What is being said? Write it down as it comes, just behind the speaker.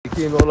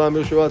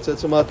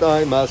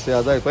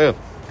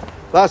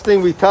Last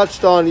thing we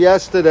touched on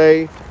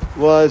yesterday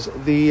was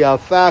the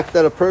fact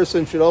that a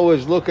person should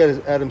always look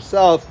at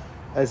himself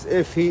as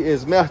if he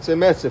is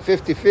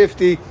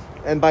 50-50,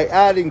 and by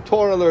adding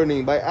Torah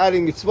learning, by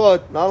adding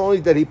mitzvot, not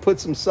only that he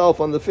puts himself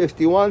on the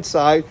 51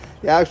 side,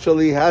 he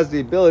actually has the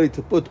ability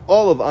to put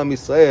all of Am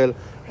Yisrael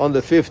on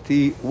the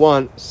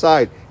 51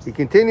 side. He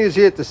continues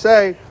here to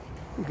say,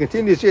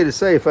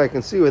 if I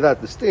can see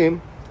without the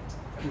steam,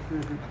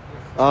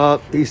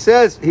 he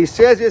says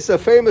it's a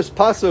famous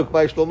pasuk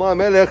by Shlomo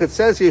HaMelech. It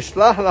says,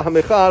 Yishlach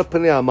lachamecha al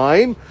pnei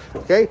hamayim.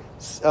 Okay,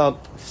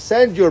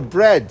 send your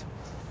bread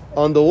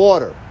on the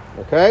water.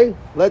 Okay,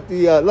 let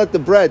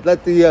the bread,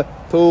 let the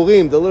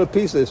tehurim, the little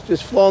pieces,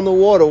 just flow in the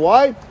water.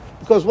 Why?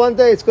 Because one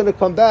day it's going to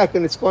come back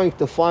and it's going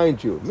to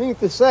find you. Meaning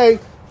to say,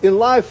 in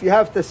life you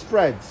have to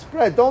spread.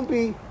 Don't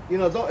be,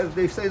 don't,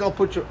 they say don't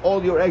put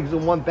all your eggs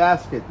in one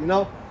basket.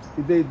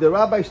 The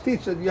rabbis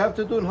teach that you have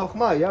to do in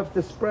Chokhmah. You have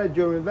to spread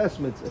your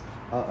investments,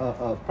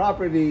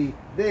 property,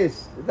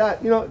 this,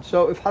 that.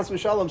 So if Chas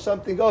v'Shalom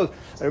something goes,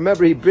 I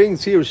remember he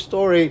brings here a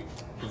story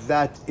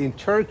that in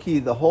Turkey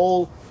the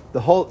whole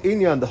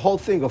inyan, the whole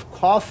thing of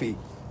coffee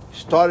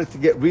started to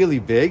get really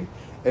big,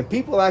 and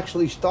people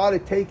actually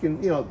started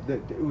taking,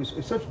 it was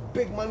such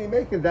big money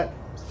making that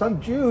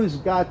some Jews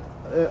got,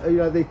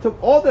 they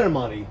took all their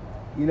money,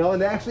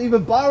 and they actually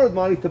even borrowed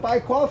money to buy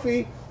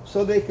coffee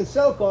so they could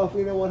sell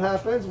coffee. And what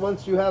happens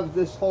once you have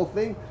this whole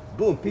thing?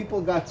 Boom!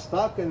 People got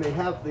stuck and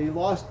they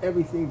lost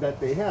everything that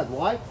they had.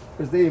 Why?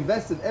 Because they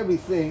invested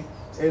everything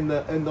in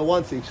the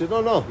one thing. So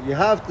no, you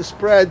have to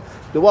spread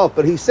the wealth.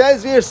 But he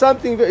says here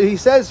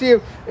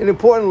an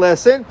important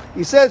lesson.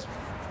 He says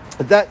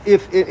that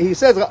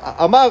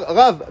Amar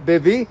Rav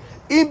Bevi,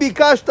 Im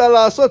bikashta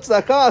la'asot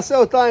tzedakah, aseh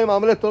ota im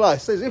amalei Torah. He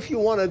says if you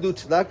want to do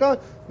tzedakah,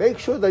 make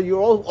sure that you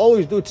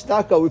always do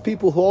tzedakah with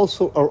people who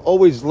also are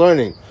always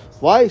learning.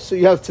 Why? So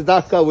you have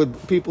tzedakah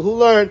with people who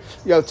learn.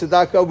 You have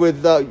tzedakah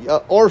with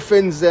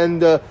orphans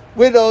and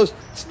widows.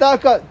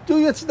 Tzedakah, do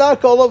your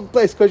tzedakah all over the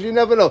place because you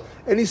never know.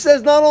 And he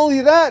says not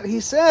only that, he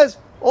says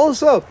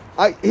also,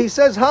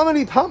 how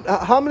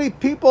many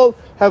people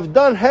have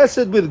done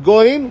hesed with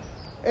goyim,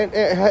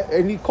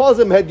 and he calls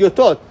them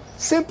hedyotot,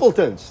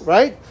 simpletons,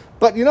 right?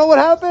 But you know what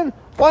happened?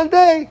 One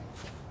day,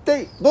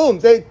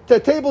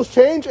 the tables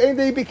changed and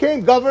they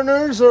became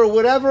governors or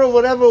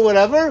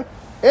whatever.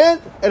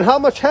 And how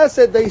much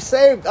hesed they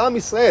saved Am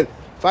Yisrael.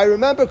 If I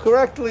remember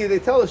correctly, they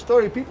tell a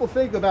story. People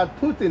think about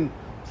Putin.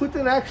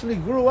 Putin actually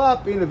grew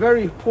up in a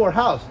very poor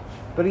house,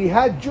 but he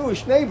had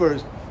Jewish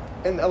neighbors.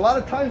 And a lot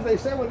of times they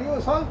say when he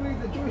was hungry,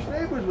 the Jewish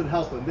neighbors would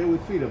help him. They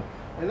would feed him.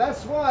 And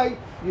that's why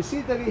you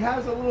see that he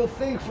has a little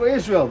thing for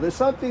Israel. There's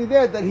something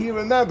there that he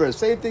remembers.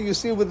 Same thing you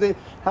see with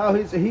how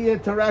he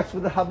interacts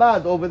with the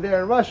Chabad over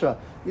there in Russia.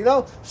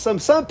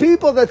 Some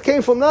people that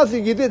came from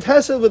nothing, you did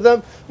hesed with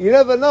them. You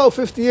never know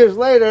 50 years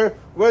later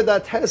where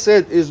that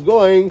hesed is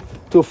going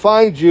to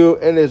find you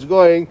and is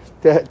going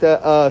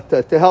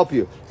to help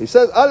you. He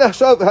says,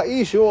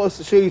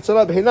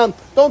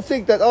 don't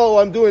think that,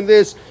 I'm doing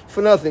this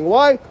for nothing.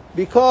 Why?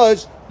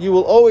 Because you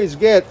will always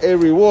get a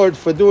reward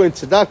for doing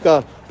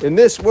tzedakah in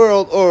this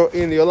world or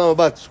in the Olam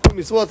Haba.